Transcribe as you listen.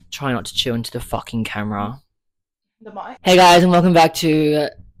Try not to chew into the fucking camera. The mic. Hey guys, and welcome back to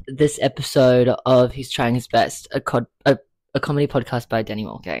this episode of He's Trying His Best, a comedy podcast by Danny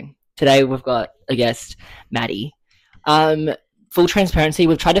Mulcahy. Today we've got a guest, Maddi. Full transparency,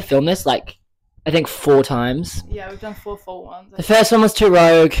 we've tried to film this I think 4 times. Yeah, we've done 4 full ones. The first one was too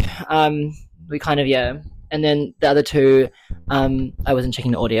rogue. We kind of, and then the other 2, I wasn't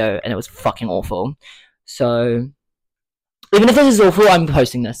checking the audio and it was fucking awful. So even if this is awful, I'm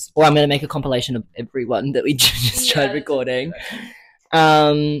posting this, or I'm going to make a compilation of every one that we just tried recording.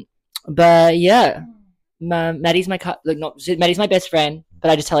 But yeah, Maddie's my Maddie's my best friend,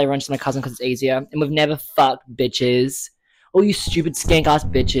 but I just tell everyone she's my cousin because it's easier. And we've never fucked bitches. All you stupid skank ass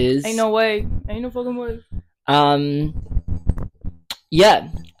bitches. Ain't no way. Ain't no fucking way. Yeah.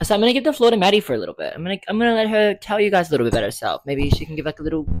 So I'm gonna give the floor to Maddie for a little bit. I'm gonna let her tell you guys a little bit about herself. Maybe she can give a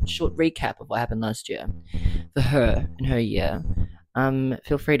little short recap of what happened last year for her in her year.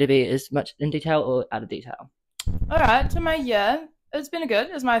 Feel free to be as much in detail or out of detail. Alright, so my year, it's been good.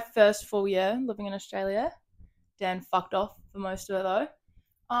 It was my first full year living in Australia. Dan fucked off for most of it though.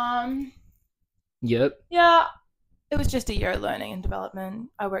 Yep. Yeah, it was just a year of learning and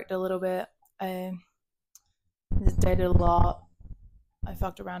development. I worked a little bit. I just dated a lot. I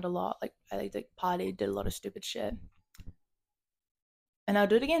fucked around a lot. I partied, did a lot of stupid shit. And I'll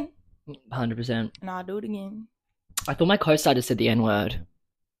do it again. 100%. And I'll do it again. I thought my co-star just said the N-word,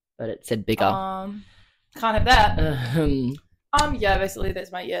 but it said bigger. Can't have that. Yeah, basically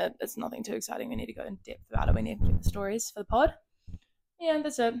that's my year. It's nothing too exciting. We need to go in depth about it. We need to do the stories for the pod. Yeah,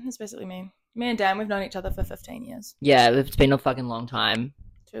 that's it. That's basically me. Me and Dan, we've known each other for 15 years. Yeah, it's been a fucking long time.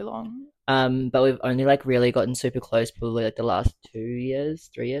 Too long. But we've only really gotten super close probably the last 2 years,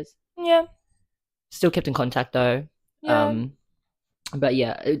 3 years. Yeah. Still kept in contact though. Yeah. But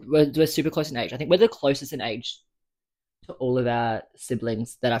yeah, we're super close in age. I think we're the closest in age to all of our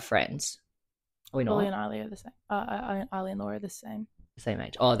siblings that are friends. Are we not? Ollie and Arlie are the same. Arlie and Laura are the same. The same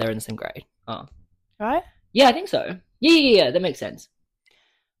age. Oh, they're in the same grade. Oh. Right? Yeah, I think so. Yeah, that makes sense.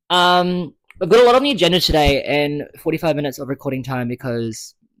 We've got a lot on the agenda today and 45 minutes of recording time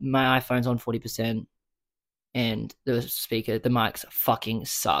because my iPhone's on 40% and the mics fucking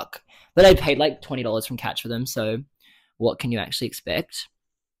suck. But I paid $20 from Catch for them, so what can you actually expect?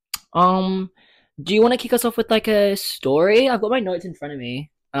 Do you want to kick us off with a story? I've got my notes in front of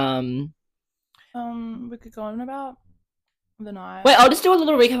me. We could go on about the night. Wait, I'll just do a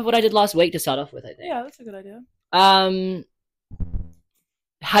little recap of what I did last week to start off with, I think. Yeah, that's a good idea.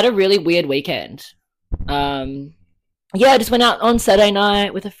 Had a really weird weekend. Yeah, I just went out on Saturday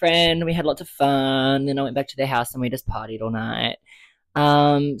night with a friend. We had lots of fun. Then I went back to their house and we just partied all night.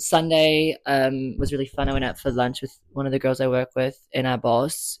 Sunday was really fun. I went out for lunch with one of the girls I work with and our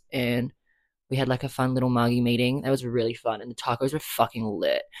boss, and we had a fun little muggy meeting. That was really fun, and the tacos were fucking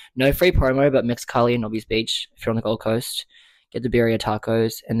lit. No free promo, but mix Carly and Nobby's Beach if you're on the Gold Coast. Get the birria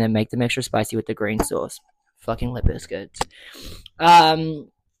tacos and then make them extra spicy with the green sauce. Fucking lit biscuits.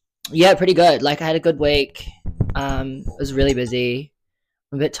 Yeah, pretty good. I had a good week. I was really busy.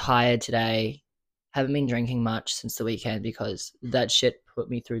 I'm a bit tired today. Haven't been drinking much since the weekend because that shit put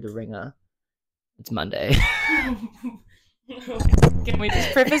me through the ringer. It's Monday. Can we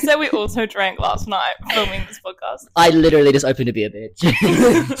just preface that we also drank last night filming this podcast? I literally just opened a beer,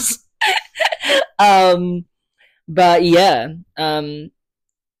 bitch. But yeah,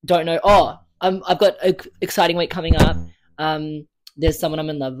 don't know. Oh, I've got an exciting week coming up. There's someone I'm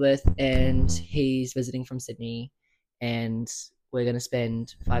in love with, and he's visiting from Sydney, and we're going to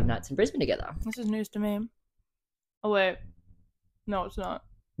spend 5 nights in Brisbane together. This is news to me. Oh, wait. No, it's not.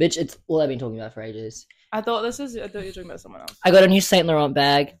 Bitch, it's all I've been talking about for ages. I thought you were talking about someone else. I got a new Saint Laurent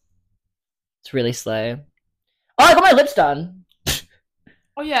bag. It's really slow. Oh, I got my lips done.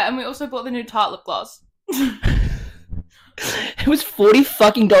 Oh, yeah, and we also bought the new Tarte lip gloss. It was $40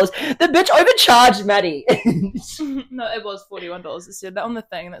 fucking. The bitch overcharged Maddie. No, it was $41. It said that on the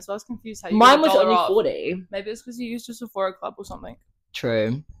thing, and that's why I was confused how you Mine was got only off. $40. Maybe it's because you used a Sephora club or something.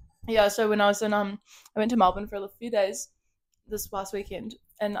 True. Yeah, so when I was in I went to Melbourne for a few days this past weekend,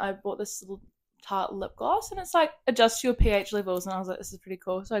 and I bought this little Tarte lip gloss, and it's adjusts your pH levels, and I was like, this is pretty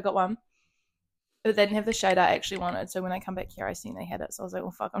cool. So I got one. But they didn't have the shade I actually wanted, so when I come back here, I seen they had it. So I was like,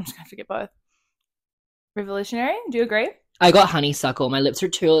 well, fuck, I'm just going to have to get both. Revolutionary? Do you agree? I got honeysuckle. My lips are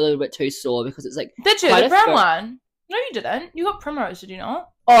a little bit too sore because it's Did you? The brown one? No, you didn't. You got primrose, did you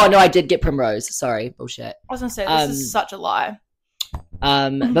not? Oh, no, I did get primrose. Sorry. Bullshit. I was going to say, this is such a lie.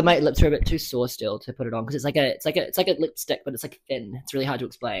 But my lips are a bit too sore still to put it on because it's like a lipstick, but it's thin. It's really hard to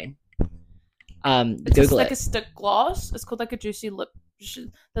explain. It's Google like it. a stick gloss. It's called a juicy lip.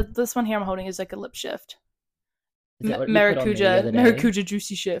 This one here I'm holding is a lip shift. Is that what you put on me the other day? Maracuja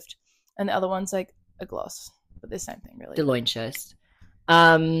Juicy Shift, and the other one's like a gloss, but the same thing really. The loin-chest.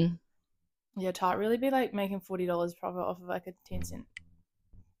 Yeah, Tarte really be like making $40 profit off of like a 10-cent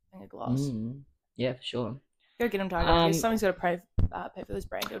thing of gloss. Yeah, for sure. Go get them, Tiger. Something's got to pay for this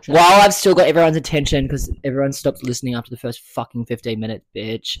brand deal. While I've still got everyone's attention, because everyone stopped listening after the first fucking 15 minutes,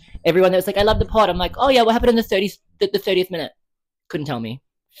 bitch. Everyone that was like, I love the pod. I'm like, oh yeah, what happened in the 30th minute? Couldn't tell me.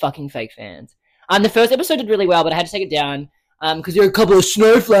 Fucking fake fans. The first episode did really well, but I had to take it down because you're a couple of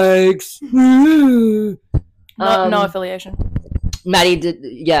snowflakes. No affiliation. Maddi did,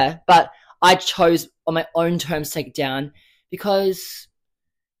 yeah, but I chose on my own terms to take it down because,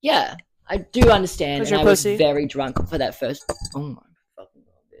 yeah, I do understand. And I was very drunk for that first. Oh my fucking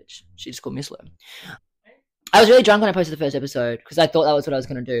god, bitch! She just called me slow. I was really drunk when I posted the first episode because I thought that was what I was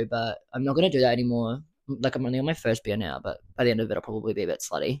gonna do, but I'm not gonna do that anymore. Like, I'm only on my first beer now, but by the end of it, I'll probably be a bit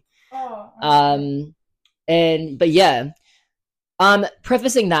slutty. But yeah,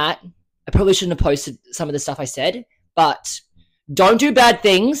 prefacing that, I probably shouldn't have posted some of the stuff I said, but don't do bad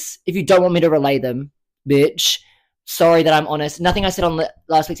things if you don't want me to relay them, bitch. Sorry that I'm honest. Nothing I said on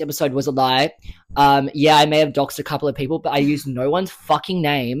last week's episode was a lie. Yeah, I may have doxed a couple of people, but I used no one's fucking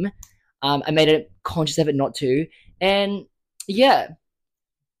name. I made a conscious effort not to. And yeah,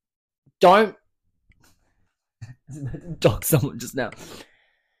 don't dox someone just now.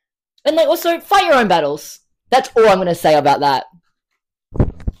 And like, also fight your own battles. That's all I'm going to say about that.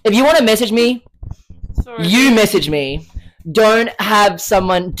 If you want to message me, you message me. Don't have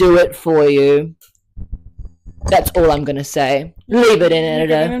someone do it for you. That's all I'm gonna say. Leave it in,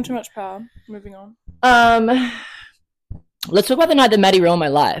 editor. You're giving him too much power. Moving on. Let's talk about the night that Maddi ruined my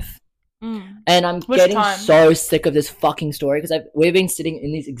life. And I'm getting so sick of this fucking story because we've been sitting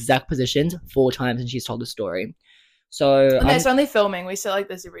in these exact positions 4 times and she's told the story. So it's only filming. We sit like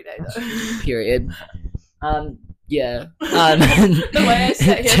this every day though. Period. Yeah. The way I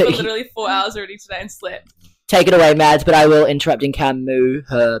sat here for literally 4 hours already today and slept. Take it away, Mads, but I will interrupt and Camus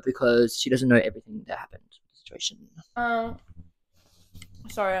her because she doesn't know everything that happened. Situation.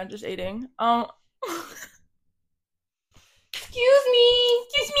 Sorry, I'm just eating. Excuse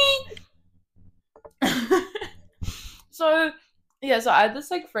me. So I had this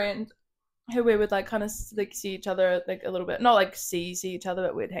like friend who we would like kind of like see each other like a little bit, not like see each other,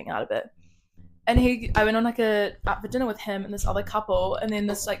 but we'd hang out a bit. And I went on like out for dinner with him and this other couple, and then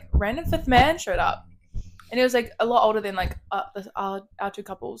this like random 5th man showed up. And he was like a lot older than like our 2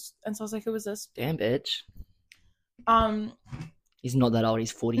 couples. And so I was like, who was this? Damn, bitch. He's not that old.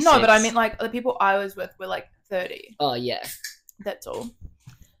 He's 46. No, but I mean like the people I was with were like 30. Oh yeah. That's all.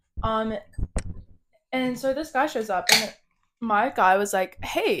 And so this guy shows up, and my guy was like,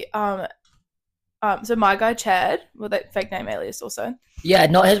 hey, so my guy Chad, with that fake name alias also. Yeah,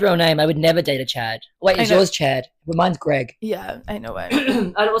 not his real name. I would never date a Chad. Wait, is yours Chad? Well, mine's Greg. Yeah, ain't no way.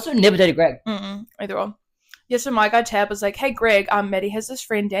 I'd also never date a Greg. Either or. Yeah, so my guy Chad was like, hey Greg, Maddie has this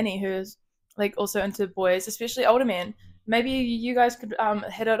friend Danny who's like also into boys, especially older men. Maybe you guys could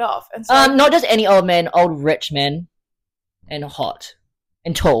hit it off. And so not just any old men, old rich men, and hot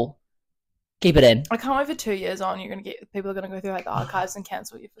and tall. Keep it in. I can't wait for 2 years on. People are gonna go through like the archives and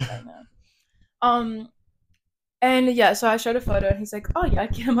cancel you for saying that. And yeah, so I showed a photo and he's like, oh yeah,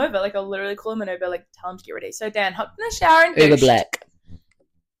 get him over. Like I'll literally call him an Uber, like tell him to get ready. So Dan hopped in the shower and Uber Black.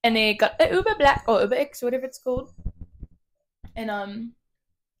 And they got the Uber Black or Uber X, whatever it's called. And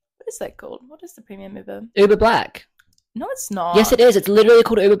what is that called? What is the premium Uber? Uber Black. No, it's not. Yes, it is. It's literally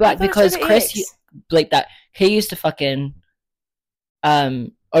called Uber Black because Chris bleeped that. He used to fucking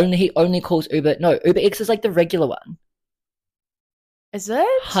he only calls Uber. No, Uber X is like the regular one. Is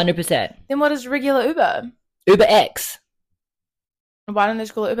it? 100%. Then what is regular Uber? Uber X. Why don't they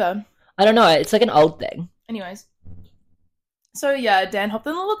just call it Uber? I don't know. It's like an old thing. Anyways. So yeah, Dan hopped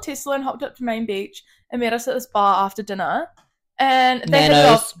in a little Tesla and hopped up to Main Beach and met us at this bar after dinner. And they hit it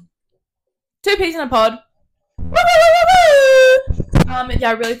off. 2 peas in a pod. Yeah,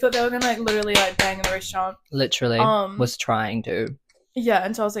 I really thought they were gonna like literally like bang in the restaurant. Literally was trying to. Yeah,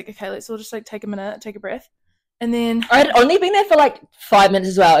 and so I was like, okay, let's all just like take a minute, take a breath. And then I had only been there for like 5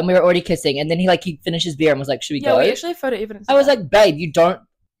 minutes as well, and we were already kissing. And then he finished his beer and was like, "Should we go?" Yeah, we actually have photo evidence. I was like, "Babe, you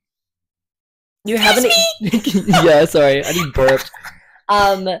haven't." Yeah, sorry, I need burped.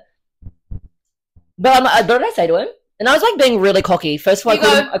 But what did I say to him? And I was like being really cocky. First of all,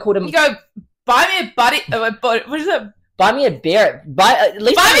 I called him. You go, buy me a buddy. What is it? Buy me a beer. Buy me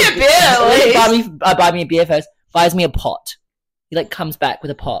a beer. Buy me a beer first. Buys me a pot. He like comes back with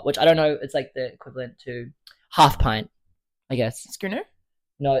a pot, which I don't know. It's like the equivalent to half pint, I guess. Schooner?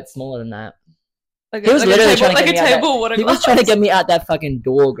 No, it's smaller than that. Like He was literally trying to get me out table water He glass. was trying to get me out that fucking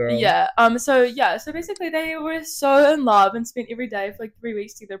door, girl. Yeah. So basically they were so in love and spent every day for like 3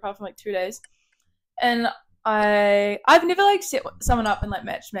 weeks together, apart from like 2 days. And I've never like set someone up and like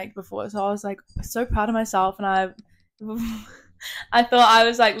matchmake before, so I was like so proud of myself, and I thought I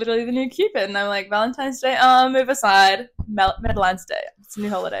was like literally the new Cupid, and I'm like, Valentine's Day, move aside, Madeline's Day, it's a new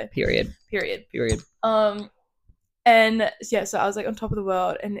holiday. Period. And yeah, so I was like on top of the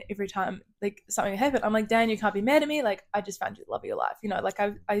world, and every time like something happened, I'm like, Dan, you can't be mad at me. Like, I just found you the love of your life. You know, like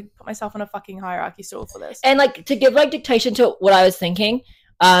I put myself on a fucking hierarchy stool for this. And like to give like dictation to what I was thinking,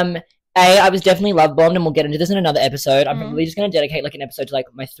 I was definitely love bombed, and we'll get into this in another episode. I'm probably just going to dedicate like an episode to like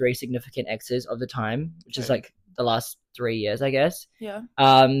my 3 significant exes of the time, which is like the last 3 years, I guess. Yeah.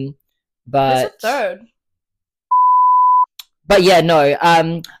 But there's a third. But yeah, no.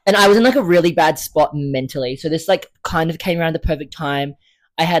 And I was in like a really bad spot mentally, so this like kind of came around the perfect time.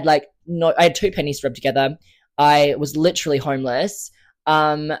 I had 2 pennies rubbed together. I was literally homeless.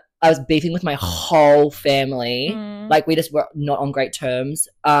 I was beefing with my whole family. Like, we just were not on great terms.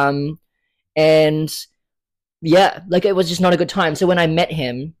 And yeah, like it was just not a good time. So when I met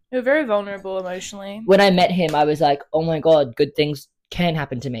him, you're very vulnerable emotionally. When I met him, I was like, oh my God, good things can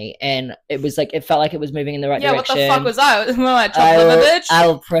happen to me. And it was like, it felt like it was moving in the right direction. Yeah, what the fuck was I? Was I chocolate bitch?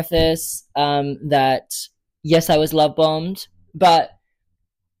 I'll preface that, yes, I was love bombed, but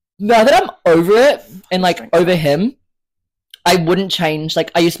now that I'm over it and like over him, I wouldn't change.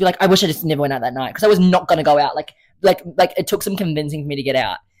 Like, I used to be like, I wish I just never went out that night, because I was not going to go out. Like it took some convincing for me to get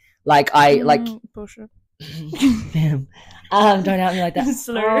out. Like, bullshit. Damn. Don't out me like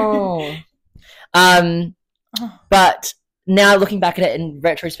that. But now looking back at it in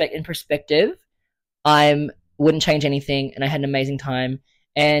retrospect, in perspective, I wouldn't change anything, and I had an amazing time.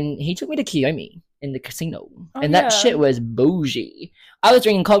 And he took me to Kiyomi in the casino, and that shit was bougie. I was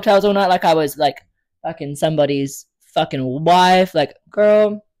drinking cocktails all night, like I was like fucking somebody's fucking wife. Like,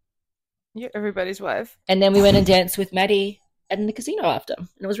 girl, you're everybody's wife. And then we went and danced with Maddi in the casino after, and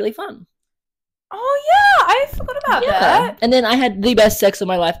it was really fun. Oh yeah, I forgot about that. And then I had the best sex of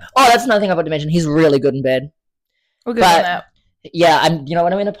my life. Oh, that's another thing I forgot to mention. He's really good in bed. We're good on that. Yeah, you know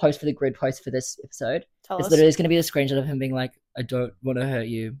what I'm going to post for the grid post for this episode? It's literally going to be a screenshot of him being like, I don't want to hurt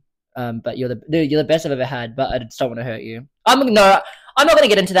you, but you're the best I've ever had, but I just don't want to hurt you. I'm not going to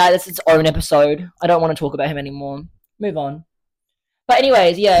get into that. It's its own episode. I don't want to talk about him anymore. Move on. But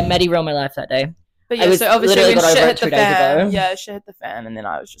anyways, yeah, Maddi ruined my life that day. But yeah, so obviously when shit hit the fan, shit hit the fan, and then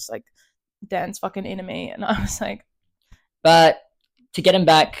I was just like, Dan's fucking enemy, and I was like, but to get him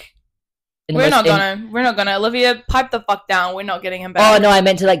back, we're not gonna. Olivia, pipe the fuck down. We're not getting him back. Oh no, I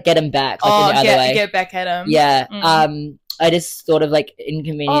meant to like get him back. Like, in the other way. Get back at him. Yeah. I just thought of like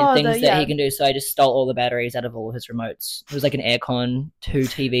inconvenient things that he can do, so I just stole all the batteries out of all of his remotes. It was like an aircon, 2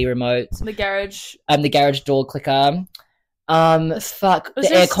 TV remotes, the garage door clicker. Fuck. The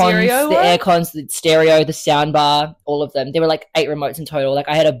aircons, the stereo, the sound bar, all of them. There were like 8 remotes in total. Like,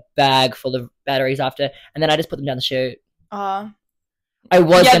 I had a bag full of batteries after, and then I just put them down the chute. That's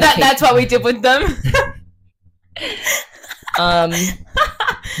what we did with them.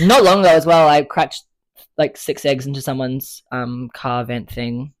 Not long ago as well, I cracked like 6 eggs into someone's car vent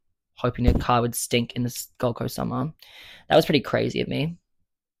thing, hoping the car would stink in this Gold Coast summer. That was pretty crazy of me.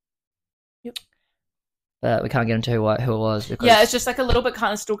 Yep. But we can't get into who it was, because it's just like a little bit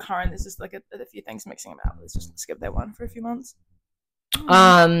kind of still current. There's just like a few things mixing about. Let's just skip that one for a few months.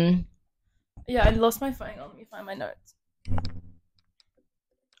 Yeah, I lost my phone. Let me find my notes.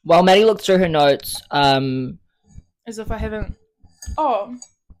 While Maddi looked through her notes, as if I haven't. Oh.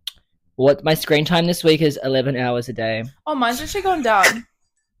 What my screen time this week is 11 hours a day. Oh, mine's actually gone down.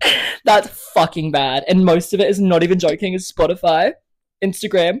 That's fucking bad, and most of it is not even joking. Is Spotify,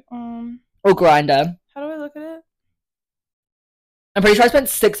 Instagram, or Grindr. How do I look at it? I'm pretty sure I spent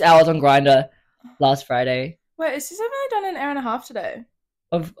 6 hours on Grindr last Friday. Wait, it says I've only done an hour and a half today.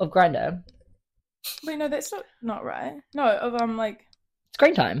 Of Grindr? Wait, no, that's not right. No, of like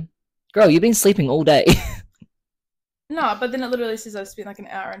screen time. Girl, you've been sleeping all day. No, but then it literally says I've spent like an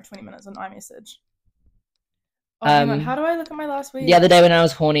hour and 20 minutes on iMessage. Oh, hang on. How do I look at my last week? The other day when I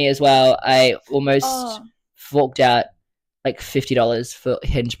was horny as well, I almost forked out like $50 for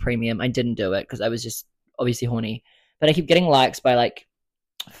Hinge Premium. I didn't do it because I was just obviously horny. But I keep getting likes by like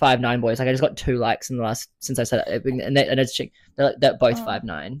 5'9" boys. Like, I just got 2 likes in the last since I said it, and it's they're both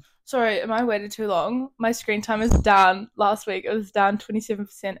 5'9". Sorry, am I waited too long? My screen time is down. Last week it was down 27%.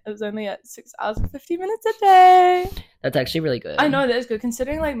 It was only at 6 hours and 50 minutes a day. That's actually really good. I know, that is good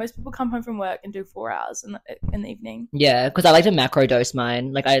considering like most people come home from work and do 4 hours in the evening. Yeah, because I like to macro dose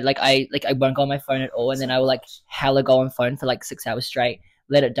mine. I won't go on my phone at all, and then I will like hella go on phone for like 6 hours straight,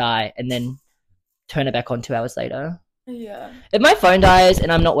 let it die, and then turn it back on 2 hours later. Yeah. If my phone dies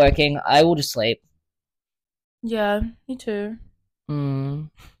and I'm not working, I will just sleep. Yeah, me too.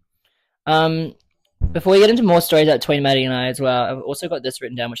 Before we get into more stories between Maddie and I as well, I've also got this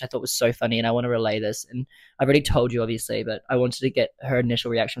written down, which I thought was so funny, and I want to relay this. And I've already told you, obviously, but I wanted to get her initial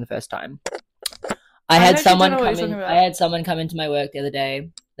reaction the first time. I had someone come into my work the other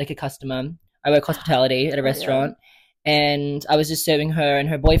day, like a customer. I work hospitality at a restaurant, and I was just serving her and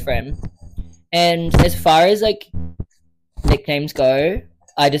her boyfriend. And as far as like nicknames go,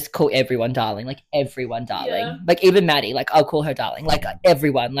 I just call everyone darling, like everyone darling, like even Maddie, like I'll call her darling, like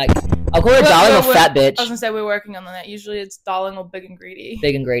everyone, like I'll call her darling or fat bitch. I was gonna say we're working on that. Usually it's darling or big and greedy.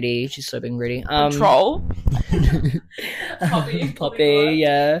 Big and greedy. She's so big and greedy. Troll. Poppy.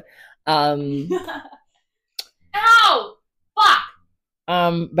 Yeah. Ow! Fuck!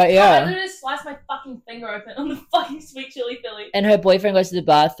 But yeah. I literally sliced my fucking finger open on the fucking sweet chili Philly. And her boyfriend goes to the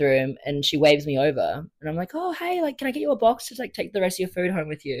bathroom and she waves me over. And I'm like, oh, hey, like, can I get you a box to like take the rest of your food home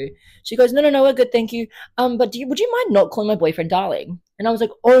with you? She goes, no, we're good, thank you. But would you mind not calling my boyfriend darling? And I was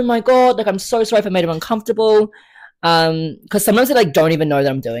like, oh my God, like, I'm so sorry if I made him uncomfortable. Because sometimes I like don't even know that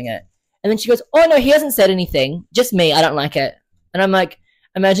I'm doing it. And then she goes, oh no, he hasn't said anything. Just me, I don't like it. And I'm like,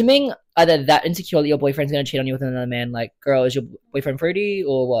 imagine being either that insecure that your boyfriend's going to cheat on you with another man, like, girl, is your boyfriend fruity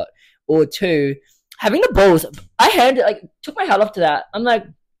or what? Or two, having the balls. I took my hat off to that. I'm like,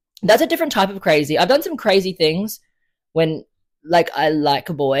 that's a different type of crazy. I've done some crazy things when, like, I like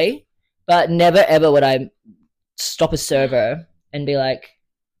a boy, but never ever would I stop a server and be like,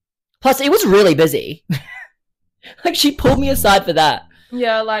 plus it was really busy. Like, she pulled me aside for that.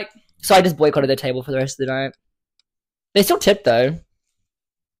 Yeah, like. So I just boycotted the table for the rest of the night. They still tipped, though.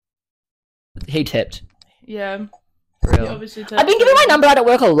 He tipped. Yeah. For real. He obviously tipped. I've been giving my number out at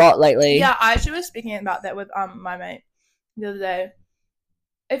work a lot lately. Yeah, I actually was speaking about that with my mate the other day.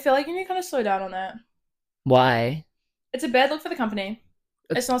 I feel like you need to kind of slow down on that. Why? It's a bad look for the company.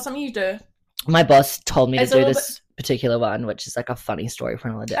 It's not something you do. My boss told me to do this particular one, which is like a funny story for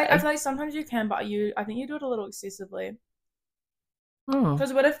another day. I feel like sometimes you can, but I think you do it a little excessively.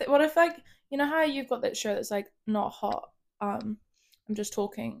 Because what if like, you know how you've got that shirt that's like not hot, I'm just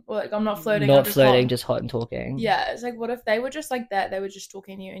talking, or like I'm not flirting, not flirting, just hot and talking. Yeah, it's like, what if they were just like that? They were just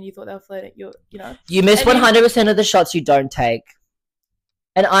talking to you, and you thought they were flirting. You know, you miss 100% of the shots you don't take.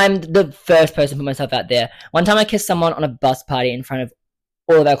 And I'm the first person to put myself out there. One time I kissed someone on a bus party in front of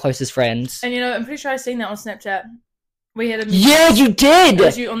all of our closest friends. And you know, I'm pretty sure I've seen that on Snapchat. We had a yeah, you did. It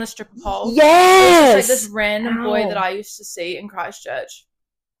was you on the stripper pole. Yes, it was like this random boy that I used to see in Christchurch,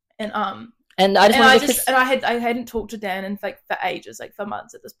 and I hadn't talked to Dan in like for ages, like for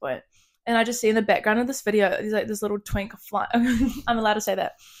months at this point. And I just see in the background of this video, there's like this little twink flying. I'm allowed to say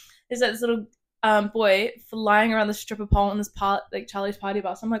that. There's like this little boy flying around the stripper pole on this like Charlie's party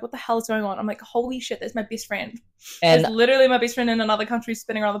bus. I'm like, what the hell is going on? I'm like, holy shit, that's my best friend. And it's literally my best friend in another country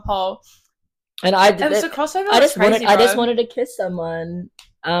spinning around the pole. And it was a crossover. I just wanted to kiss someone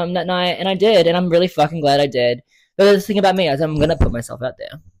that night, and I did, and I'm really fucking glad I did. But the thing about me is I'm gonna put myself out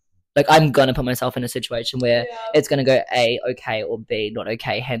there. Like, I'm gonna put myself in a situation where it's gonna go A, okay, or B, not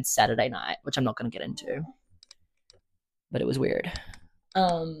okay, hence Saturday night, which I'm not gonna get into. But it was weird.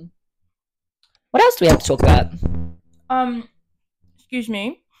 What else do we have to talk about? Excuse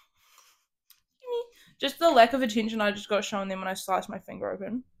me. Just the lack of attention I just got shown them when I sliced my finger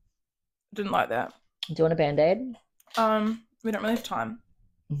open. Didn't like that. Do you want a Band-Aid? We don't really have time.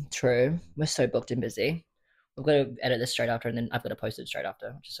 True. We're so booked and busy. We've got to edit this straight after, and then I've got to post it straight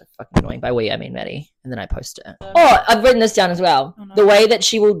after, which is so fucking annoying. By we, I mean Maddi. And then I post it. Oh, I've written this down as well. Oh, no. The way that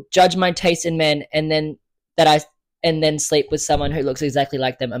she will judge my taste in men, and then sleep with someone who looks exactly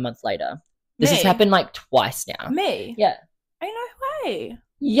like them a month later. This has happened like twice now. Me? Yeah. Ain't no way.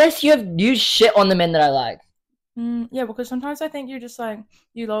 Yes, you shit on the men that I like. Yeah, because sometimes I think you just like,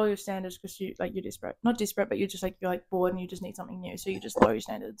 you lower your standards because you're desperate. Not desperate, but you're like bored and you just need something new, so you just lower your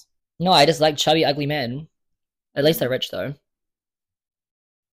standards. No, I just like chubby, ugly men. At least they're rich though.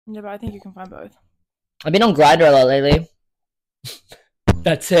 Yeah, but I think you can find both. I've been on Grindr a lot lately.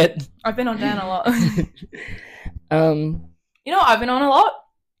 That's it. I've been on Dan a lot. You know what I've been on a lot?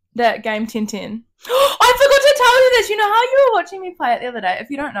 That game 10-10. I forgot to tell you this. You know how you were watching me play it the other day? If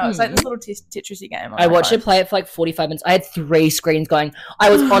you don't know, it's like this little Tetrisy game. I watched it play it for like 45 minutes. I had 3 screens going. I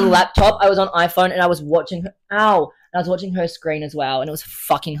was on laptop, I was on iPhone, and I was watching her. Ow! And I was watching her screen as well, and it was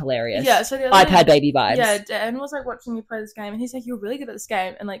fucking hilarious. Yeah, so the other iPad baby vibes. Yeah, Dan was like watching me play this game, and he's like, "You're really good at this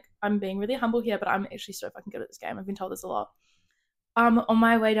game." And like, I'm being really humble here, but I'm actually so fucking good at this game. I've been told this a lot. On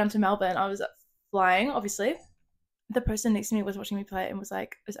my way down to Melbourne, I was flying, obviously. the person next to me was watching me play and was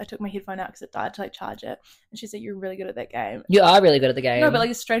like, I took my headphone out because it died to like charge it, and she said, "You're really good at that game." You are really good at the game. No, but like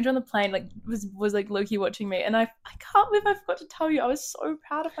a stranger on the plane like was like low-key watching me, and I can't believe I forgot to tell you. I was so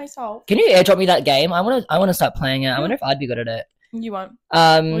proud of myself. Can you airdrop me that game? I wanna start playing it. I wonder if I'd be good at it. You won't.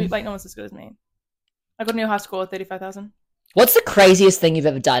 Well, like no one's as good as me. I got a new high score, 35,000. What's the craziest thing you've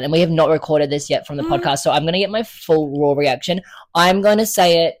ever done? And we have not recorded this yet from the podcast, so I'm gonna get my full raw reaction. I'm gonna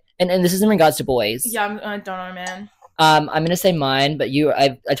say it, and this is in regards to boys. Yeah, I don't know, man. I'm gonna say mine, but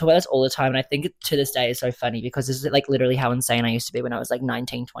I talk about this all the time, and I think to this day is so funny because this is like literally how insane I used to be when I was like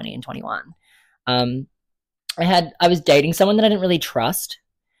 19, 20, and 21. I was dating someone that I didn't really trust.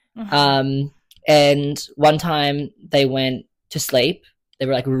 And one time they went to sleep. They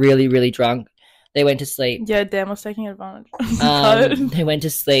were like really, really drunk. They went to sleep. Yeah, Dan was taking advantage. They went to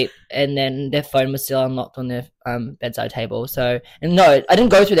sleep, and then their phone was still unlocked on their bedside table. And no, I didn't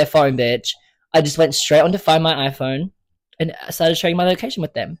go through their phone, bitch. I just went straight on to find my iPhone and started sharing my location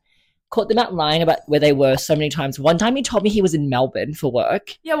with them. Caught them out lying about where they were so many times. One time he told me he was in Melbourne for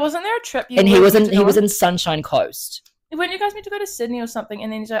work. Yeah, wasn't there a trip? And he was in Sunshine Coast. Weren't you guys meant to go to Sydney or something?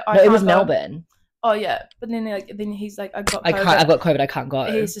 And then he's like, no, it was Melbourne. Oh yeah, but then he's like, I've got COVID, I can't go.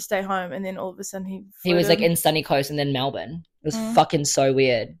 He used to stay home, and then all of a sudden he was like in Sunny Coast and then Melbourne. It was fucking so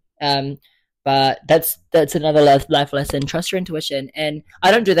weird. But that's another life lesson. Trust your intuition, and I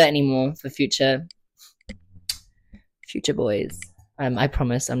don't do that anymore for future boys. I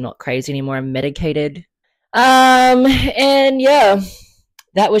promise I'm not crazy anymore. I'm medicated. And yeah,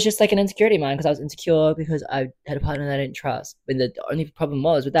 that was just like an insecurity of mine because I was insecure because I had a partner that I didn't trust. But the only problem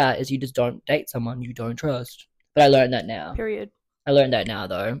was with that is you just don't date someone you don't trust. But I learned that now. Period. I learned that now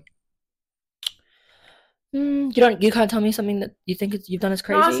though. You can't tell me something that you think you've done is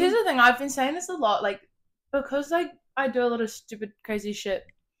crazy. No, here's the thing. I've been saying this a lot, like because like I do a lot of stupid, crazy shit.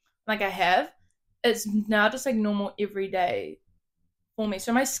 Like I have, it's now just like normal every day for me.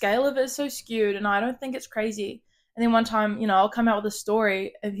 So my scale of it is so skewed, and I don't think it's crazy. And then one time, I'll come out with a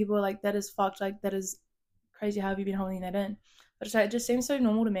story, and people are like, "That is fucked. Like that is crazy. How have you been holding that in?" But it's like, it just seems so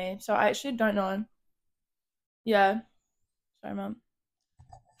normal to me. So I actually don't know. Yeah. Sorry, Mum.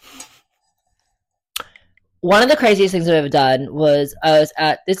 One of the craziest things I've ever done was I was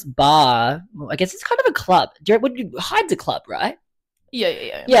at this bar. Well, I guess it's kind of a club. Hyde's a club, right?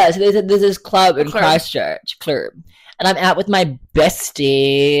 Yeah. Yeah, so there's this club in Christchurch, club. And I'm out with my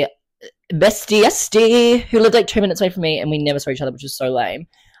bestie, who lived like 2 minutes away from me, and we never saw each other, which was so lame.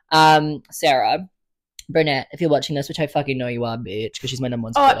 Sarah Burnett, if you're watching this, which I fucking know you are, bitch, because she's my number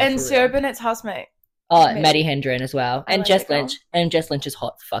one supporter. Oh, and Sarah Burnett's housemate. Oh, Maddi Hendren as well. And like Jess Lynch. And Jess Lynch's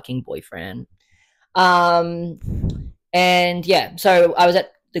hot fucking boyfriend. And yeah, so I was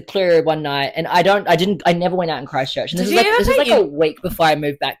at the Club one night, and I never went out in Christchurch. And this is like a week before I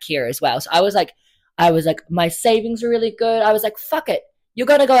moved back here as well. So I was like, my savings are really good. I was like, fuck it. You're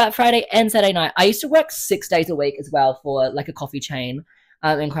going to go out Friday and Saturday night. I used to work 6 days a week as well for like a coffee chain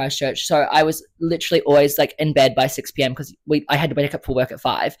in Christchurch. So I was literally always like in bed by 6 p.m. because I had to wake up for work at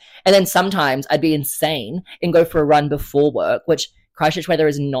 5. And then sometimes I'd be insane and go for a run before work, which Christchurch weather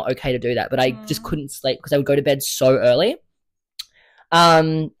is not okay to do that. But I just couldn't sleep because I would go to bed so early.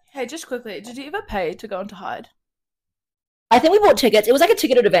 Hey, just quickly, did you ever pay to go into Hyde? I think we bought tickets. It was like a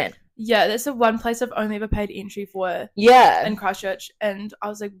ticketed event. Yeah, that's the one place I've only ever paid entry for. Yeah. In Christchurch. And I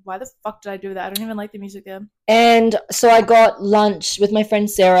was like, why the fuck did I do that? I don't even like the music there. And so I got lunch with my friend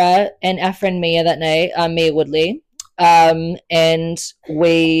Sarah and our friend Mia that night, Mia Woodley. And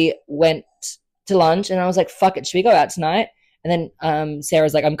we went to lunch, and I was like, fuck it, should we go out tonight? And then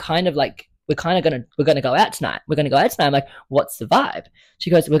Sarah's like, we're gonna go out tonight. We're gonna go out tonight. I'm like, what's the vibe? She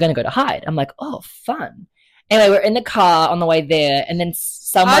goes, we're gonna go to Hyde. I'm like, oh, fun. Anyway, we're in the car on the way there, and then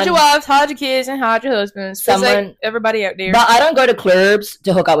someone... Hide your wives, hide your kids, and hide your husbands. Like everybody out there. But I don't go to clubs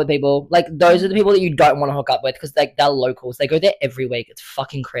to hook up with people. Like, those are the people that you don't want to hook up with because like they're locals. They go there every week. It's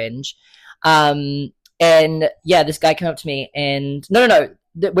fucking cringe. And yeah, this guy came up to me, and... No.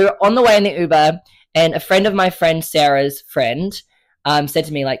 We were on the way in the Uber, and a friend of my friend Sarah's friend said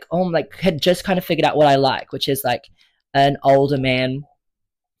to me, like, had just kind of figured out what I like, which is like an older man,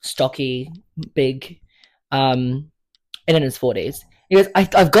 stocky, big... and in his 40s. He goes,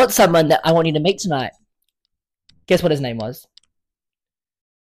 I've got someone that I want you to meet tonight. Guess what his name was?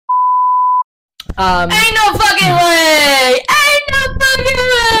 Ain't no fucking way! Ain't no fucking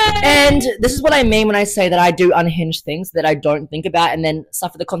way! And this is what I mean when I say that I do unhinged things that I don't think about and then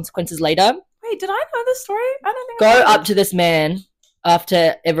suffer the consequences later. Wait, did I know this story? I don't think Go up to this man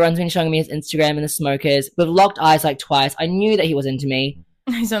after everyone's been showing me his Instagram and the smokers. We've locked eyes like twice. I knew that he was into me.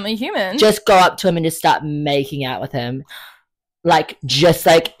 He's only human. Just go up to him and just start making out with him. like just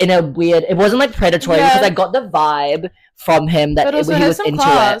like in a weird. It wasn't like predatory because I got the vibe from him that But also, he has was some into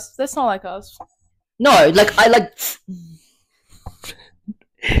class. That's not like us. No, like I like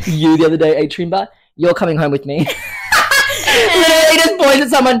you the other day, Adrian. You're coming home with me. Literally just pointed at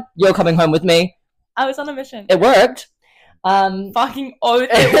someone. You're coming home with me. I was on a mission. It worked. Fucking oath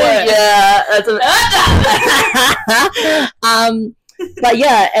it worked. Yeah, but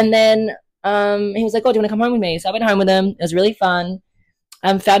yeah, and then he was like, "Oh, do you want to come home with me?" So I went home with him. It was really fun.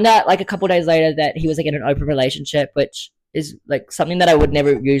 Found out like a couple days later that he was like in an open relationship, which is like something that I would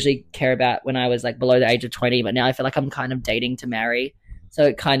never usually care about when I was like below the age of 20. But now I feel like I'm kind of dating to marry, so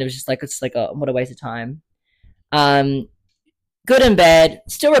it kind of just like it's like what a waste of time. Good and bad.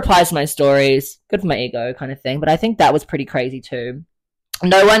 Still replies to my stories. Good for my ego, kind of thing. But I think that was pretty crazy too.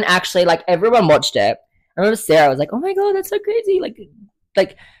 No one actually like everyone watched it. I remember Sarah was like, "Oh my god, that's so crazy!"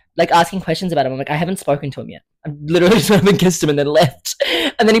 Like asking questions about him. I'm like, I haven't spoken to him yet. I literally just went and kissed him and then left.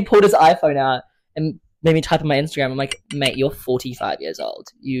 And then he pulled his iPhone out and made me type on my Instagram. I'm like, mate, you're 45 years old.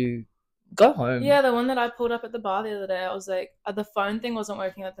 You go home. Yeah, the one that I pulled up at the bar the other day, I was like, the phone thing wasn't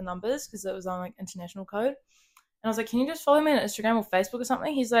working with the numbers because it was on like international code. And I was like, can you just follow me on Instagram or Facebook or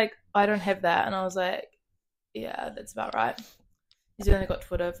something? He's like, I don't have that. And I was like, yeah, that's about right. He's only got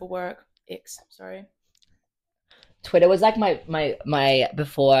Twitter for work. X, sorry. Twitter was like my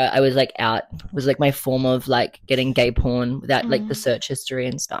before I was like out was like my form of like getting gay porn without like the search history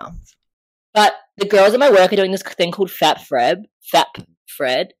and stuff. But the girls at my work are doing this thing called Fap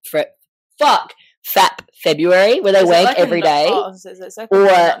February, where they wank like every day. Or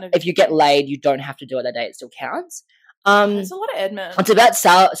if you get laid, you don't have to do it that day; it still counts. It's a lot of admin. It's about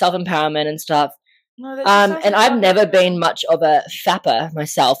self empowerment and stuff. No, and I've never been much of a fapper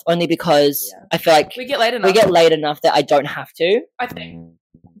myself, only because I feel like we get laid enough that I don't have to. I think.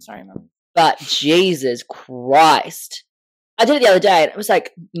 I'm sorry, Mum. But Jesus Christ. I did it the other day and it was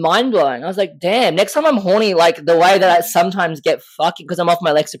like mind blowing. I was like, damn, next time I'm horny like the way that I sometimes get fucking because I'm off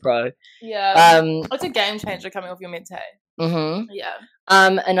my Lexapro. Yeah. It's a game changer coming off your meds, hey? Mm-hmm. Yeah.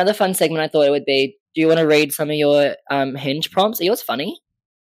 Another fun segment I thought it would be, do you want to read some of your Hinge prompts? Are yours funny?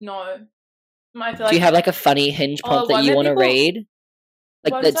 No. I feel like do you have like a funny Hinge prompt that you want to read?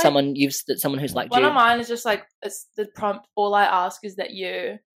 Like that someone who's like one of mine is just like it's the prompt, all I ask is that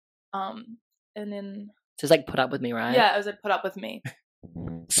you and then so it's like put up with me, right? Yeah, it was like put up with me.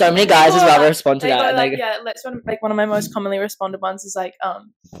 So many guys would rather respond to that. Like, yeah, that's one of my most commonly responded ones is like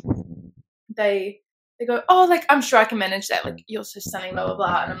they go, oh, like I'm sure I can manage that. Like you're so stunning, blah blah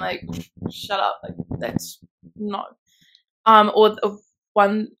blah, and I'm like, shut up, like that's no. Or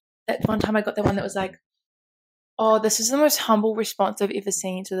one time I got the one that was like, oh, this is the most humble response I've ever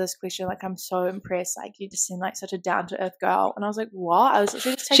seen to this question. Like, I'm so impressed. Like, you just seem like such a down-to-earth girl. And I was like, what? I was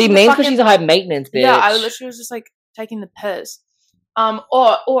literally just taking she means because she's a high-maintenance bitch. Yeah, I literally was just, like, taking the piss.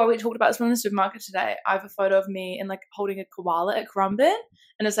 Or we talked about this one in the supermarket today. I have a photo of me and, like, holding a koala at Grumbin.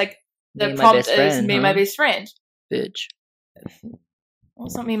 And it's, like, the prompt is me and my best friend. Bitch. Well,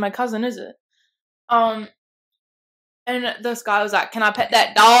 it's not me and my cousin, is it? And this guy was like, can I pet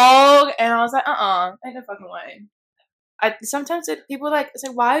that dog? And I was like, ain't no fucking way. Sometimes people are like, it's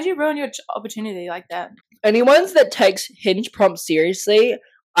like, why would you ruin your opportunity like that? Anyone that takes Hinge prompts seriously,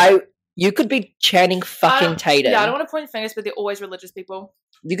 you could be Channing fucking Tatum. Yeah, I don't want to point fingers, but they're always religious people.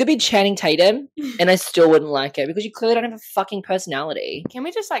 You could be Channing Tatum, and I still wouldn't like it because you clearly don't have a fucking personality. Can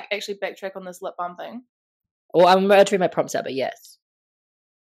we just like actually backtrack on this lip balm thing? Well, I'm about to read my prompts out, but yes.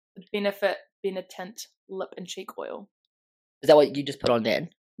 Benetint lip and cheek oil. Is that what you just put on then?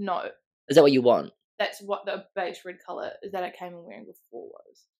 No. Is that what you want? That's what the beige red colour is that I came in wearing before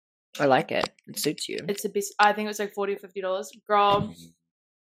was. I like it. It suits you. It's the best. I think it was like $40 or $50. Girl.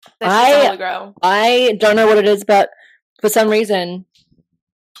 That's girl. I don't know what it is, but for some reason,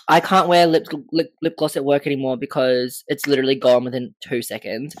 I can't wear lip gloss at work anymore because it's literally gone within 2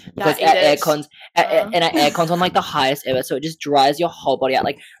 seconds. Because our aircon's on like the highest ever, so it just dries your whole body out.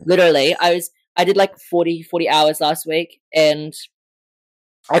 Like literally, I did like 40 hours last week, and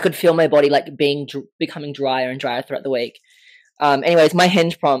I could feel my body like becoming drier and drier throughout the week. Anyways, my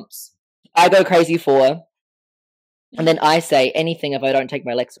Hinge prompts, I go crazy for, and then I say anything if I don't take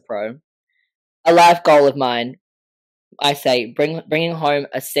my Lexapro. A life goal of mine, I say bringing home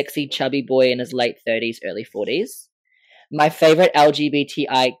a sexy chubby boy in his late 30s, early 40s. My favorite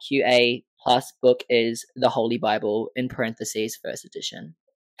LGBTIQA plus book is the Holy Bible, in parentheses, first edition.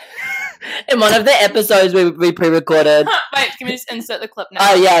 In one of the episodes we pre-recorded. Wait, can we just insert the clip now?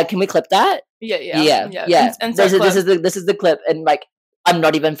 Oh yeah, can we clip that? Yeah. This is the clip, and like I'm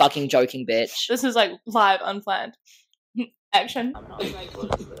not even fucking joking, bitch. This is like live, unplanned. Action.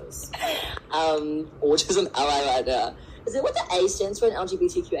 Autism ally right now. Is it what the A stands for in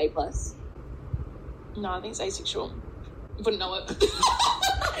LGBTQA plus? No, I think it's asexual. You wouldn't know it.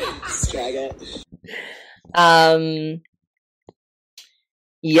 Drag it.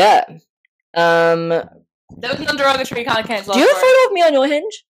 Yeah. That was non-derogatory, kind of cancel. Do you have a photo of me on your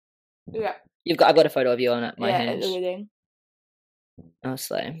Hinge? Yeah. I've got a photo of you on my Hinge. Everything. Oh,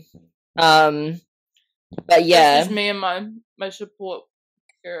 slay. But yeah. This is me and my support.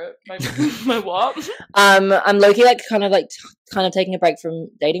 My what? I'm low-key kind of taking a break from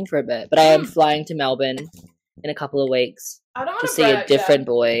dating for a bit, but I am flying to Melbourne in a couple of weeks to see a different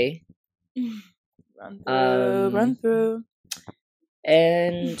boy. Run through.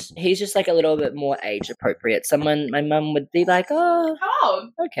 And he's just like a little bit more age appropriate. My mum would be like, oh, how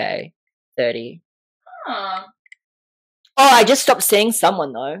old? Okay, 30. Huh. Oh, I just stopped seeing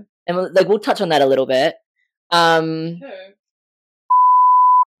someone though, and we'll touch on that a little bit. Who?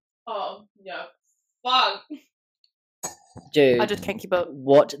 Oh, yeah. Fuck. Dude. I just can't keep up.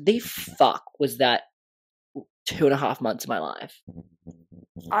 What the fuck was that 2.5 months of my life?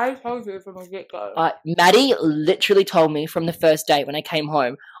 I told you from the get-go. Maddi literally told me from the first date when I came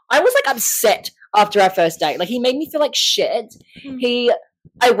home. I was like upset after our first date. Like he made me feel like shit.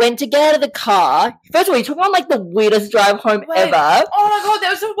 I went to get out of the car. First of all, he took me on like the weirdest drive home ever. Oh my god, there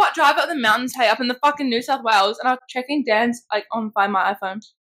was a drive up the mountains, hey, up in the fucking New South Wales, and I was checking Dan's on by my iPhone.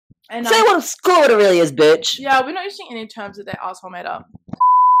 And say what it really is, bitch. Yeah, we're not using any terms that their asshole made up.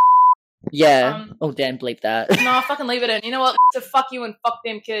 Yeah. Oh damn, bleep that. No, fucking leave it in. You know what? So fuck you and fuck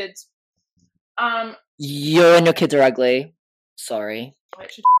them kids. You and your kids are ugly. Sorry. I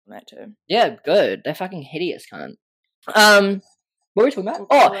should that too. Yeah, good. They're fucking hideous, cunt. What were we talking about?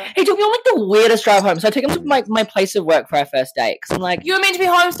 Oh, he took me on like the weirdest drive home. So I took him to my place of work for our first date. Cause I'm like, you were meant to be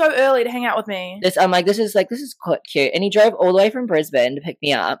home so early to hang out with me. I'm like, this is quite cute. And he drove all the way from Brisbane to pick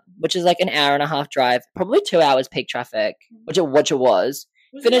me up, which is like an hour and a half drive, probably 2 hours peak traffic, which it was.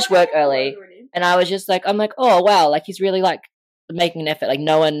 Finished work early, and I was just like, I'm like, oh wow, like he's really like making an effort. Like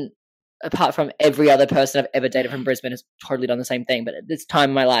no one, apart from every other person I've ever dated from Brisbane, has totally done the same thing. But at this time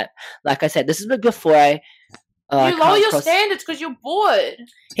in my life, like I said, this is before I. You lower your standards because you're bored.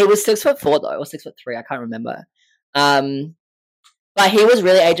 He was 6'4" though, or 6'3". I can't remember. But he was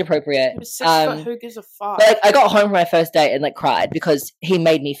really age appropriate. He was 6 foot. Who gives a fuck? But like, I got home from my first date and like cried because he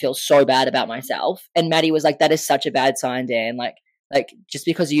made me feel so bad about myself. And Maddi was like, "That is such a bad sign, Dan. Like just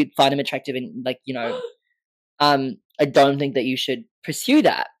because you find him attractive and like I don't think that you should pursue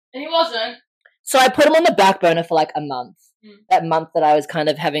that." And he wasn't. So I put him on the back burner for like a month. That month that I was kind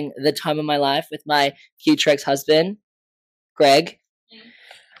of having the time of my life with my future ex-husband, Greg.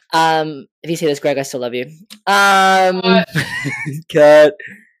 If you see this, Greg, I still love you. Cut.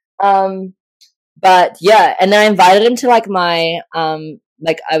 But yeah, and then I invited him to like my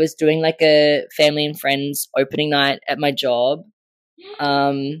like I was doing like a family and friends opening night at my job.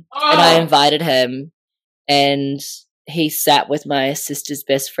 And I invited him, and he sat with my sister's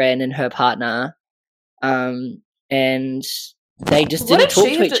best friend and her partner. And they just didn't talk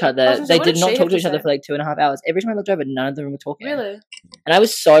to each other. They did not talk to each other for like 2.5 hours. Every time I looked over, none of them were talking. Really? And I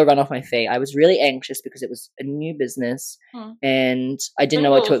was so run off my feet. I was really anxious because it was a new business, and I didn't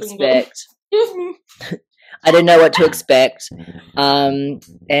know what to expect. I didn't know what to expect.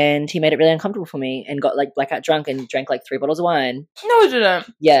 And he made it really uncomfortable for me and got like blackout drunk and drank like 3 bottles of wine. No, he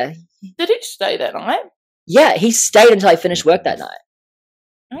didn't. Yeah. Did he stay that night? Yeah, he stayed until I finished work that night.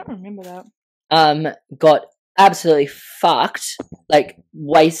 I don't remember that. Got absolutely fucked, like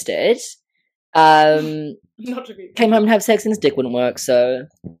wasted. Not to be. Came home and have sex and his dick wouldn't work, so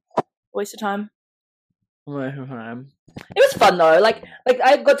waste of time. It was fun though. Like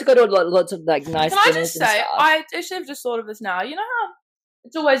I got to go to lots of like nice. Can I just say, I actually have just thought of this now. You know how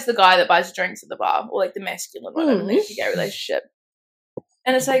it's always the guy that buys drinks at the bar, or like the masculine one in a gay relationship,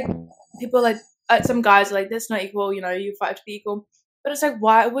 and it's like people are like some guys are like, "That's not equal." You know, you fight to be equal. But it's like,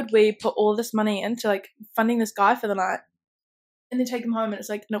 why would we put all this money into like funding this guy for the night and then take him home and it's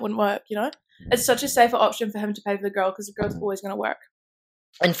like, no, it wouldn't work, you know? It's such a safer option for him to pay for the girl because the girl's always going to work.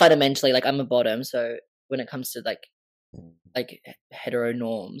 And fundamentally, like I'm a bottom, so when it comes to like hetero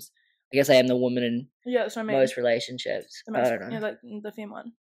norms, I guess I am the woman in that's what I mean. Most relationships. I don't know. Yeah, like the femme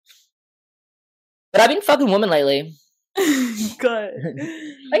one. But I've been fucking woman lately. Good.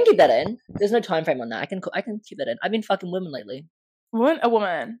 I can keep that in. There's no time frame on that. I can keep that in. I've been fucking women lately. A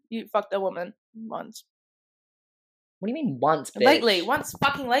woman. You fucked a woman once. What do you mean once, bitch? Lately. Once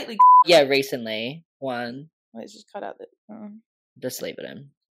fucking lately. Yeah, recently. One. Let's just cut out that. Just leave it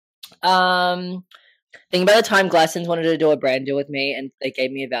in. Thinking about the time Glassons wanted to do a brand deal with me and they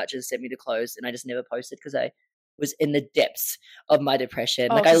gave me a voucher to send me to clothes and I just never posted because I was in the depths of my depression.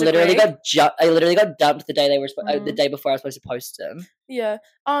 Oh, like I she's a literally Greek? got dumped the day the Mm. day before I was supposed to post them. Yeah.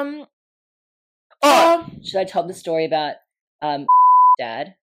 Oh, should I tell the story about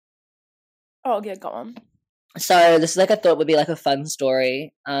dad? Oh yeah, go on. So this is like I thought would be like a fun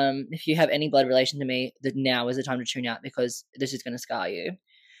story. If you have any blood relation to me, then now is the time to tune out because this is gonna scar you.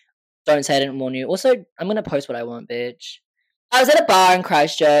 Don't say I didn't warn you. Also, I'm gonna post what I want, bitch. I was at a bar in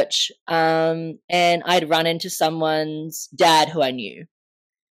Christchurch, and I'd run into someone's dad who I knew.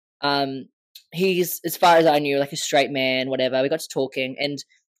 He's, as far as I knew, like a straight man, whatever. We got to talking, and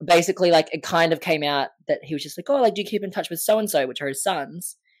basically, like, it kind of came out that he was just like, oh, like, do you keep in touch with so and so, which are his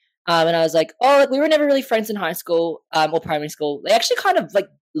sons? And I was like, oh, like, we were never really friends in high school, or primary school. They actually kind of like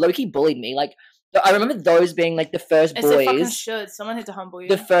low-key bullied me. Like, I remember those being like the first As they fucking boys, should. Someone had to humble you.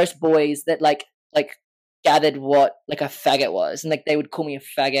 the first boys that like gathered what like a faggot was, and like they would call me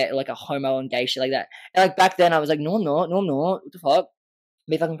a faggot or like a homo and gay shit like that. And like back then, I was like, no, I'm not, no, I'm not. What the fuck?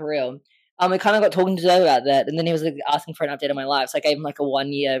 Be fucking for real. We kind of got talking to Joe about that, and then he was like asking for an update on my life. So I gave him like a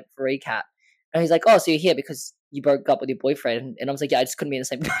 1 year recap, and he's like, "Oh, so you're here because you broke up with your boyfriend?" And I was like, "Yeah, I just couldn't be in the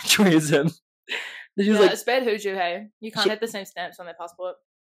same country as him." And she was like, it's bad Huju, hey. You can't have the same stamps on their passport.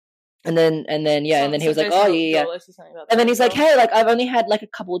 And then he was like, "Oh yeah." And then he's like, "Hey, like I've only had like a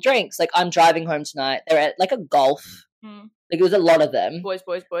couple of drinks. Like I'm driving home tonight. They're at like a golf. Like it was a lot of them. Boys.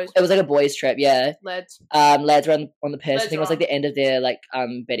 It was like a boys trip, yeah. Lads. Lads were on the piss. Lads I think it was like the end of their like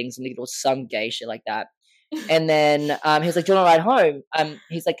betting something or some gay shit like that. And then he was like, "Do you want to ride home?"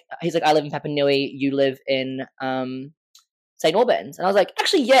 He's like, "I live in Papua Nui. You live in St. Albans." And I was like,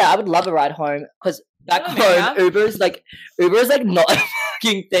 "Actually, yeah, I would love a ride home because back home Uber is like not a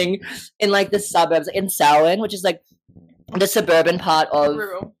fucking thing in like the suburbs in Samhain, which is like the suburban part of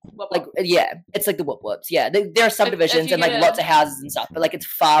rural. Like yeah, it's like the whoop whoops. Yeah, there are subdivisions and like lots of houses and stuff, but like it's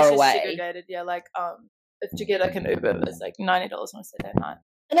far away. Segregated, yeah. Like if you get like an Uber, it's like $90 on a Saturday night.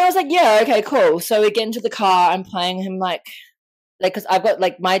 And I was like, yeah, okay, cool. So we get into the car. I'm playing him like because I've got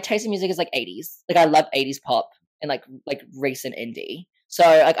like my taste in music is like 80s. Like I love 80s pop and like recent indie. So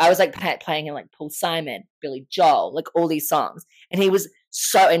like I was like playing him like Paul Simon, Billy Joel, like all these songs, and he was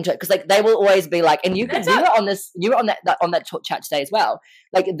so into it because like they will always be like, and you were on that chat today as well.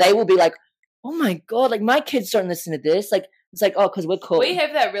 Like they will be like, oh my god, like my kids don't listen to this. Like it's like, oh, because we're cool. We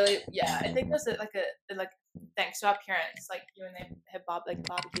have that really, yeah. I think there's like thanks to our parents, like you and they have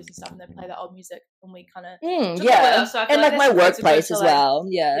barbecues and stuff, and they play the old music, and we kind of yeah, so and like my workplace as well,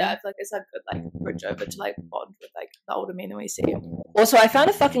 yeah. Yeah, I feel like it's a good like bridge over to like bond with like the older men that we see. Also, I found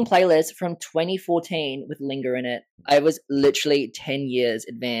a fucking playlist from 2014 with Linger in it. I was literally 10 years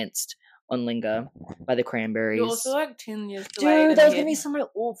advanced on Linger by the Cranberries. You're also like 10 years delayed. Dude, that was gonna be some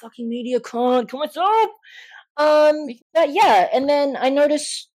old fucking media con. Come on, but yeah, and then I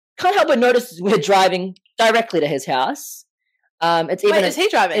can't help but notice we're driving directly to his house. It's even. Wait, is he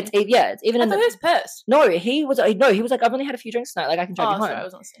driving? It's even. I thought he was pissed. No, he was. No, he was like, I've only had a few drinks tonight. Like I can drive you home. Sorry, I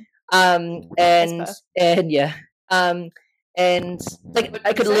wasn't listening. And yeah, and like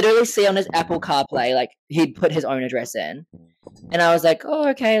I could literally see on his Apple CarPlay, like he'd put his own address in, and I was like, oh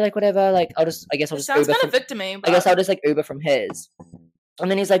okay, like whatever, like I guess I'll just sounds Uber kind of victim-y, I guess I'll just like Uber from his, and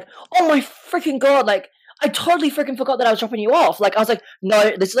then he's like, oh my freaking god, like I totally freaking forgot that I was dropping you off. Like I was like,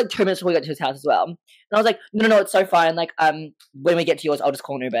 no, this is like 2 minutes before we got to his house as well, and I was like, no, it's so fine. Like when we get to yours, I'll just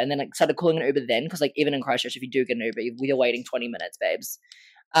call an Uber, and then like started calling an Uber then because like even in Christchurch, if you do get an Uber, we're waiting 20 minutes, babes.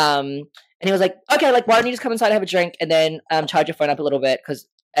 And he was like, okay, like, why don't you just come inside and have a drink and then charge your phone up a little bit because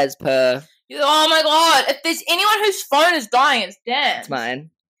as per... Oh my god, if there's anyone whose phone is dying, it's Dan. It's mine.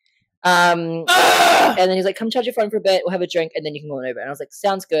 And then he's like, come charge your phone for a bit, we'll have a drink, and then you can go on over. And I was like,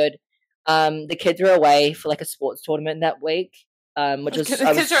 sounds good. The kids were away for like a sports tournament that week. Which was... The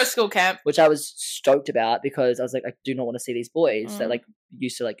kids are at school camp. Which I was stoked about because I was like, I do not want to see these boys that like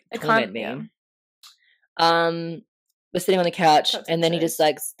used to like torment me. Yeah. We're sitting on the couch, and then he just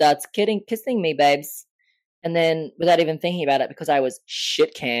like starts kissing me, babes. And then without even thinking about it, because I was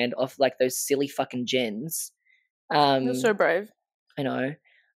shit canned off like those silly fucking gins. You're so brave. I know.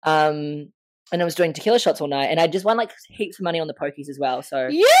 And I was doing tequila shots all night, and I just won like heaps of money on the pokies as well. So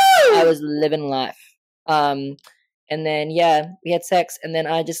I was living life. And then yeah, we had sex, and then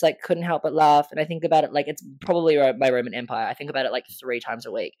I just like couldn't help but laugh. And I think about it like it's probably my Roman Empire. I think about it like 3 times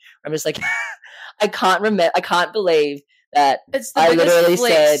a week. I'm just like, I can't believe that I literally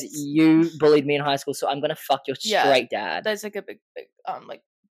said you bullied me in high school, so I'm gonna fuck your straight dad. There's like a big like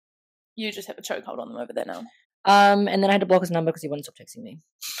you just have a chokehold on them over there now. And then I had to block his number because he wouldn't stop texting me.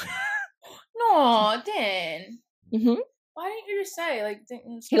 No, Dan. Mm-hmm. Why didn't you just say like?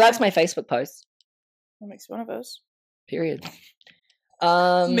 He likes my Facebook posts. That makes one of us. Period.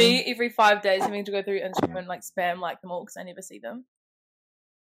 Me every 5 days having to go through Instagram and like spam like them all because I never see them.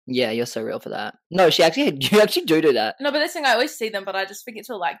 Yeah, you're so real for that. No, you actually do that. No, but this thing I always see them, but I just forget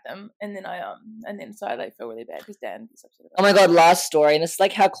to like them, and then so I like feel really bad because Dan gets upset about Oh my god, last story, and it's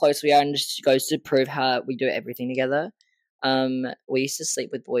like how close we are, and just goes to prove how we do everything together. We used to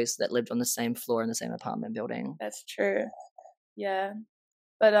sleep with boys that lived on the same floor in the same apartment building. That's true. Yeah,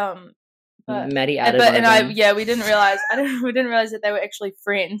 but Maddi added we didn't realize that they were actually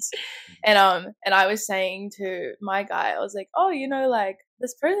friends, and I was saying to my guy, I was like, oh, you know, like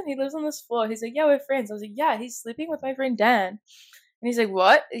this person, he lives on this floor. He's like, yeah, we're friends. I was like, yeah, he's sleeping with my friend Dan, and he's like,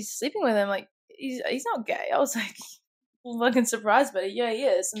 what? He's sleeping with him? Like he's not gay. I was like, fucking surprised, but yeah, he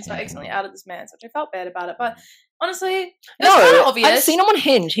is. And so I accidentally outed this man, so I felt bad about it, but. Honestly, it was kind of obvious. I've seen him on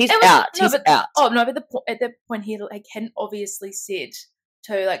Hinge. He's out. Oh no! But at that point, he like hadn't obviously said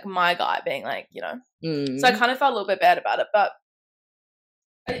to like my guy being like, you know. So I kind of felt a little bit bad about it, but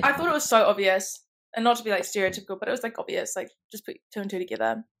I thought it was so obvious, and not to be like stereotypical, but it was like obvious. Like just put 2 and 2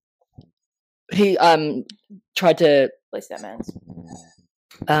 together. He tried to bless that man.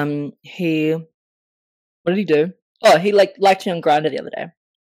 What did he do? Oh, he like liked me on Grindr the other day,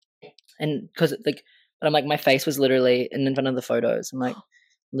 and because like. But I'm like, my face was literally in front of the photos. I'm like,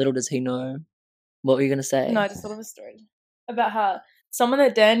 little does he know. What were you going to say? No, I just thought of a story about how someone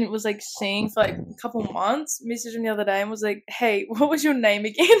that Dan was like seeing for like a couple months messaged him the other day and was like, hey, what was your name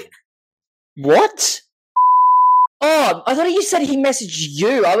again? What? Oh, I thought you said he messaged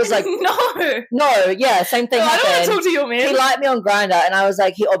you. I was like, no, yeah, same thing happened. I don't want to talk to you, man. He liked me on Grindr, and I was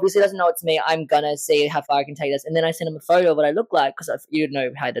like, he obviously doesn't know it's me. I'm gonna see how far I can take this. And then I sent him a photo of what I look like because if you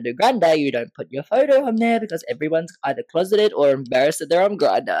know how to do Grindr, you don't put your photo on there because everyone's either closeted or embarrassed that they're on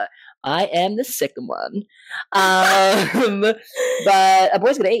Grindr. I am the second one, but a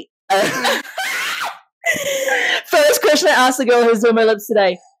boy's gonna eat. First question I asked the girl who's doing my lips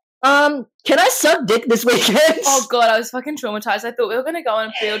today. Can I suck dick this weekend? Oh god, I was fucking traumatized. I thought we were gonna go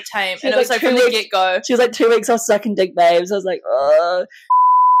on field tame, and it was like from the get go. She was like 2 weeks off sucking dick, babes. I was like,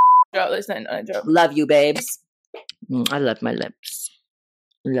 joke. Love you, babes. I love my lips.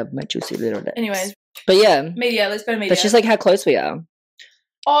 Love my juicy little lips. Anyways, but yeah, media. Let's go to media. That's just like how close we are.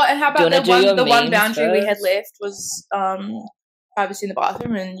 Oh, and how about the one boundary we had left was privacy in the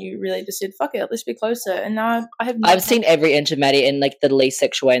bathroom, and you really just said, fuck it, let's be closer. And now I've seen every inch of Maddi in like the least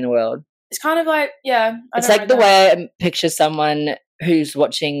sexual way in the world. It's kind of like, yeah. It's like the way I picture someone who's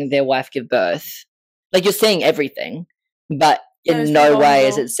watching their wife give birth. Like you're seeing everything, but in no way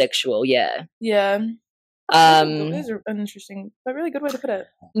is it sexual. Yeah. Yeah. It is an interesting, but really good way to put it.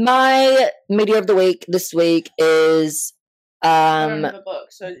 My media of the week this week is I don't have a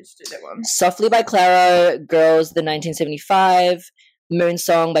book, so just do that one. Softly by Claro, Girls, the 1975, Moon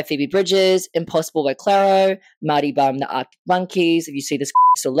Song by Phoebe Bridgers, Impossible by Claro, Maddi Bum, the Arctic Monkeys, If You See This,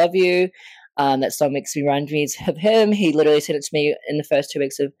 Still Love You. That song makes me remind me of him. He literally sent it to me in the first 2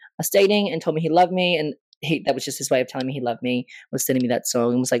 weeks of us dating and told me he loved me, and that was just his way of telling me he loved me, was sending me that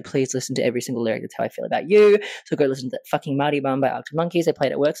song and was like, please listen to every single lyric. That's how I feel about you. So go listen to that fucking Maddi Bum by Arctic Monkeys. I play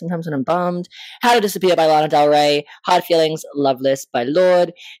it at work sometimes when I'm bummed. How to Disappear by Lana Del Rey. Hard Feelings, Loveless by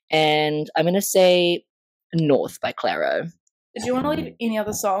Lorde. And I'm going to say North by Claro. Did you want to leave any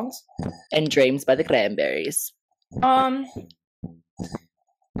other songs? And Dreams by the Cranberries. Northern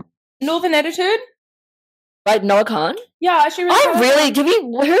Attitude? By Noah Khan? Yeah,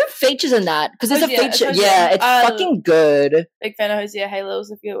 who features in that? Because there's a feature. Yeah, it's fucking good. Big fan of Hosea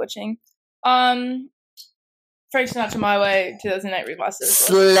Halos if you're watching. Frank Sinatra My Way, 2008 remastered.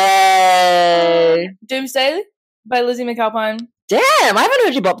 Slay. Doomsday by Lizzie McAlpine. Damn, I haven't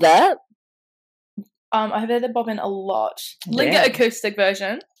heard you bop that. I've heard that bopping a lot. Linga acoustic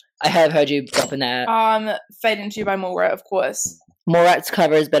version. I have heard you bopping that. Fade Into You by Morat, of course. Morat's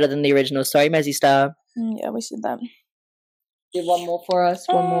cover is better than the original. Sorry, Mazzy Star. Yeah, we said that. Do one more for us.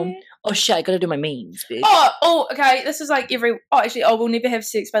 One more. Oh shit! I gotta do my memes, bitch. Oh, okay. This is like We'll Never Have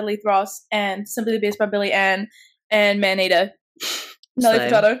Sex by Leith Ross and Simply the Best by Billy Ann and Man Eater. Nelly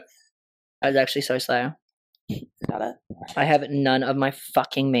Furtado. I was actually so slow. Got it. I have none of my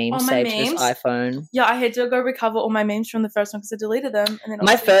fucking memes saved to this iPhone. Yeah, I had to go recover all my memes from the first one because I deleted them. And then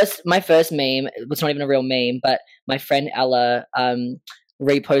my first meme was not even a real meme, but my friend Ella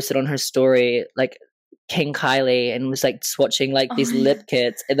reposted on her story like King Kylie and was like swatching like these lip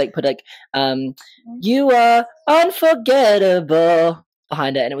kits and like put like you are unforgettable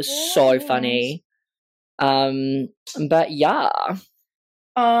behind it, and it was so funny. But yeah.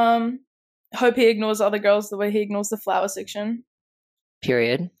 Hope he ignores other girls the way he ignores the flower section.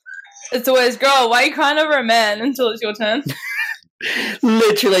 Period. It's always, girl, why are you crying over a man until it's your turn?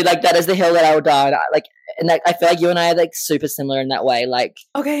 Literally, like that is the hill that I will die on. Like And like, I feel like you and I are like super similar in that way. Like,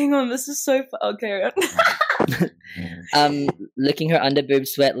 Okay, hang on. This is so fun. Okay, licking her under boob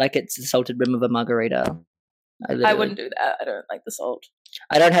sweat like it's the salted rim of a margarita. I wouldn't do that. I don't like the salt.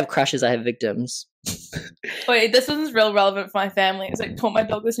 I don't have crushes. I have victims. Wait, this one's real relevant for my family. It's like taught my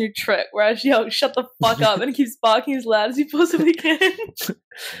dog this new trick where I yell, "Shut the fuck up," and he keeps barking as loud as he possibly can.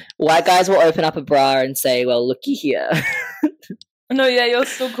 White guys will open up a bra and say, "Well, looky here." No, yeah, you're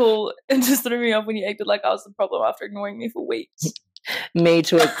still cool. And just threw me off when you acted like I was the problem after ignoring me for weeks. Me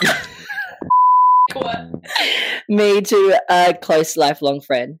to a What? me to a close lifelong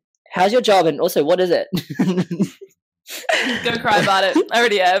friend. How's your job? And also, what is it? Don't cry about it. I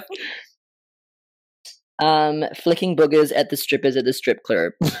already have. Flicking boogers at the strippers at the strip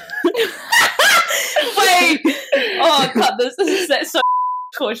club. Wait. Oh, cut this. This is so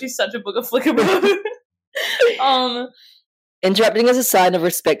cool. She's such a booger flicker, bro. Interrupting is a sign of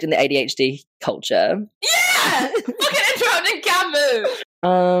respect in the ADHD culture. Yeah! Fucking interrupting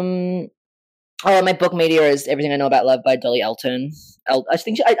Camu! Oh, my book media is Everything I Know About Love by Dolly Alton.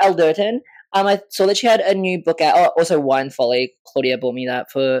 Alderton. I saw that she had a new book out. Oh, also Wine Folly. Claudia bought me that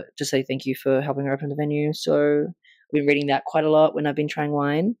to say thank you for helping her open the venue. So I've been reading that quite a lot when I've been trying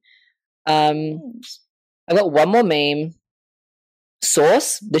wine. I've got one more meme.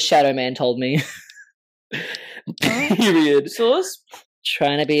 Sauce, the Shadow Man told me. Period. Sauce?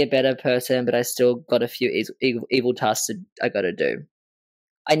 Trying to be a better person, but I still got a few evil tasks I got to do.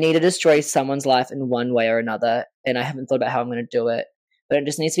 I need to destroy someone's life in one way or another, and I haven't thought about how I'm going to do it. But it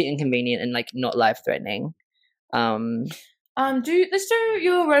just needs to be inconvenient and like not life-threatening. Let's do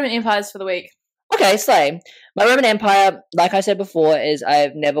your Roman empires for the week. Okay, slay. My Roman Empire, like I said before, is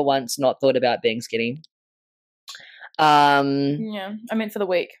I've never once not thought about being skinny. Yeah, I mean for the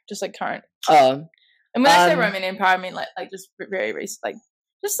week, just like current. Oh. And when I say Roman Empire, I mean like just very recent, like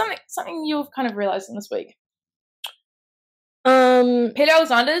just something you've kind of realized in this week. Peter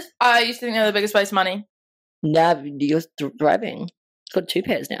Alexander's. I used to think they were the biggest waste of money. Nah, you're thriving. Got 2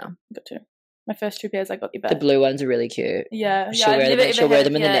 pairs now. Got 2. My first 2 pairs I got you back. The blue ones are really cute. Yeah, She'll wear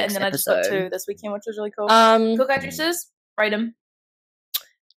them in the next and then episode. I just got 2 this weekend, which was really cool. Cook actresses, rate them.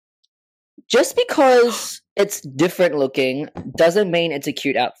 Just because it's different looking doesn't mean it's a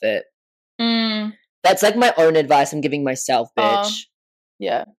cute outfit. That's like my own advice I'm giving myself, bitch.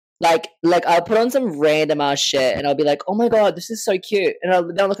 Yeah. Like I'll put on some random ass shit and I'll be like, oh my god, this is so cute. And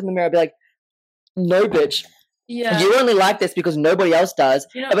then I'll look in the mirror and be like, no, bitch. Yeah. You only like this because nobody else does.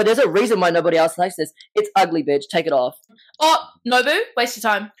 But there's a reason why nobody else likes this. It's ugly, bitch. Take it off. Oh, Nobu, waste your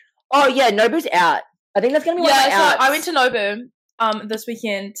time. Oh yeah, Nobu's out. I think that's gonna be one of my outs. I went to Nobu this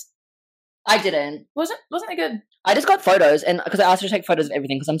weekend. I didn't. Wasn't it good? I just got photos, and because I asked her to take photos of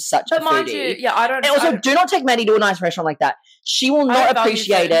everything because I'm such a foodie. But mind you, yeah, I don't. And also, do not take Maddi to a nice restaurant like that. She will not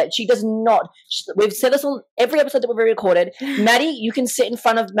appreciate it. She does not. We've said this on every episode that we've recorded. Maddi, you can sit in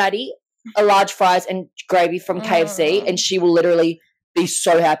front of Maddi, a large fries and gravy from KFC, and she will literally be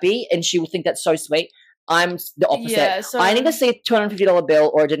so happy, and she will think that's so sweet. I'm the opposite. Yeah, so I need to see a $250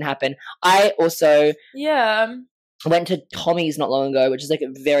 bill, or it didn't happen. I also went to Tommy's not long ago, which is like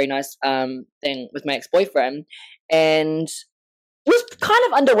a very nice thing with my ex-boyfriend, and it was kind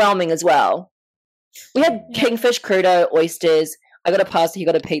of underwhelming as well. We had kingfish, crudo, oysters. I got a pasta, he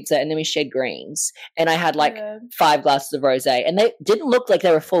got a pizza, and then we shared greens. And I had like 5 glasses of rosé, and they didn't look like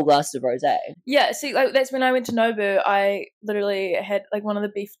they were full glasses of rosé. Yeah, see, like that's when I went to Nobu. I literally had like one of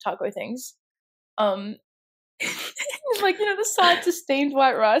the beef taco things. Like, you know, the sides of steamed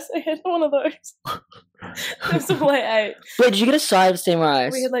white rice. I had one of those. That's all I ate. Wait, did you get a side of steamed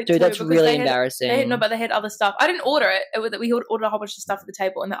rice? We had like Dude, 2, that's really embarrassing. But they had other stuff. I didn't order it. We ordered a whole bunch of stuff at the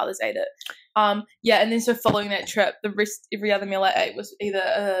table, and the others ate it. Yeah, and then so following that trip, every other meal I ate was either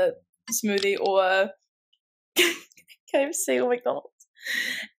a smoothie or KFC or McDonald's.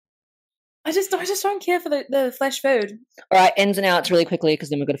 I just don't care for the flesh food. All right, ins and outs really quickly because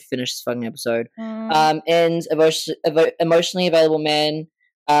then we've got to finish this fucking episode. Ins, emotionally available men,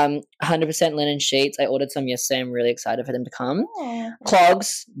 100% linen sheets. I ordered some yesterday. I'm really excited for them to come.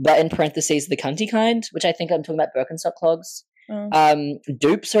 Clogs, but in parentheses, the cunty kind, which I think I'm talking about Birkenstock clogs.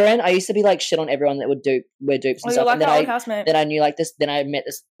 Dupes are in. I used to be like shit on everyone that would wear dupes and stuff. Like and then I knew like this. Then I met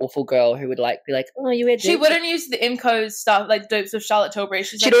this awful girl who would like be like, "Oh, you wear dupes." She wouldn't use the Imco's stuff like dupes of Charlotte Tilbury.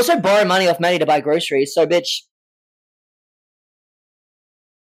 She'd like, also borrow money off Maddi to buy groceries. So, bitch,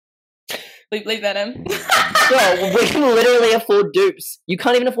 leave that in. Girl, we can literally afford dupes. You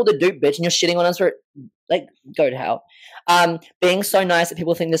can't even afford the dupe, bitch, and you're shitting on us for like go to hell. Being so nice that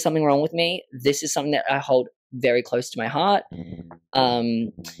people think there's something wrong with me. This is something that I hold very close to my heart.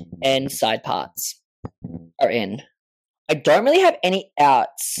 And side parts are in. I don't really have any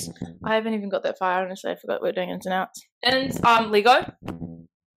outs. I haven't even got that far, honestly. I forgot we're doing ins and outs. And Lego.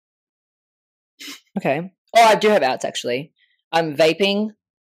 Okay. Oh, I do have outs actually. I'm vaping.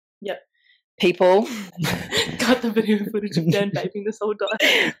 Yep. People. Got the video footage of Dan vaping this whole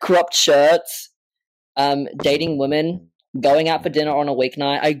time. Cropped shirts. Dating women. Going out for dinner on a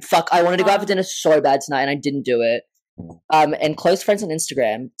weeknight. I wanted to go out for dinner so bad tonight and I didn't do it. And close friends on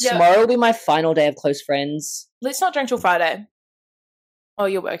Instagram. Yeah. Tomorrow will be my final day of close friends. Let's not drink till Friday. Oh,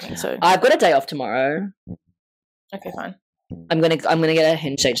 you're working, so I've got a day off tomorrow. okay, fine. I'm gonna get a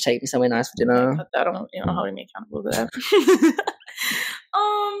handshake to take me somewhere nice for dinner. Cut that. You're not holding me accountable there.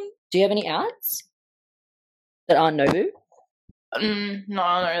 Do you have any outs that aren't Nobu? No,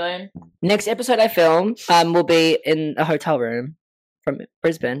 not really. Next episode I film will be in a hotel room from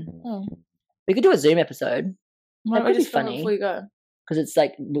Brisbane. Oh. We could do a Zoom episode. Why That don't we could be just film it funny before you go? because it's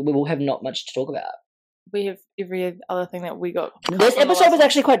like we will have not much to talk about. We have every other thing that we got. This episode was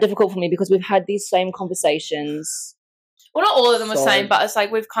actually quite difficult for me because we've had these same conversations. Well, not all of them were So- same, but it's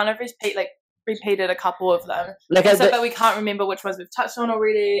like we've kind of repeated a couple of them. Like, But we can't remember which ones we've touched on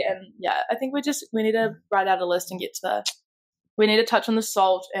already. And yeah, I think we need to write out a list and get to the. We need to touch on the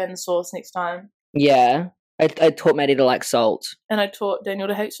salt and the sauce next time. yeah, I taught Maddi to like salt And I taught Daniel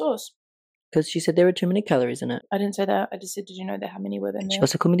to hate sauce. because she said there were too many calories in it. I didn't say that. I just said, did you know how many were in She there?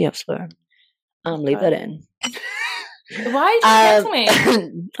 also called me the upslow. Leave that in. Why did you cancel me?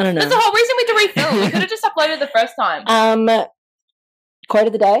 I don't know. That's the whole reason we had to refilm. We could have just uploaded the first time. Quote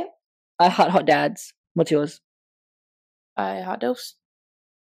of the day. I heart hot dads. What's yours? I heart dilfs.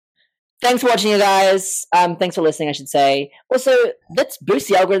 Thanks for watching, you guys. Thanks for listening, I should say. Also, let's boost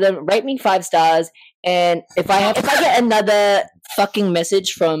the algorithm. Rate me 5 stars. And if I get another fucking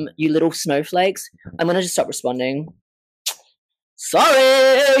message from you little snowflakes, I'm gonna just stop responding.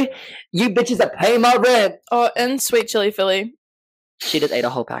 Sorry, you bitches are paying my rent. Oh, and sweet chili Philly. She just ate a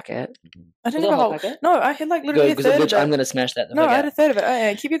whole packet. I didn't Was have it a a whole. whole packet? No, I had like literally a Good, third which of it. I'm gonna smash that. No, I had a third of it. Oh,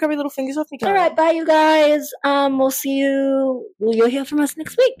 yeah. Keep your grubby little fingers off me, All right, bye, you guys. We'll see you. Well, you'll hear from us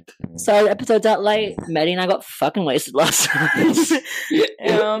next week. Sorry, the episode's out late. Maddie and I got fucking wasted last night.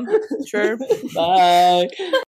 Sure. Bye.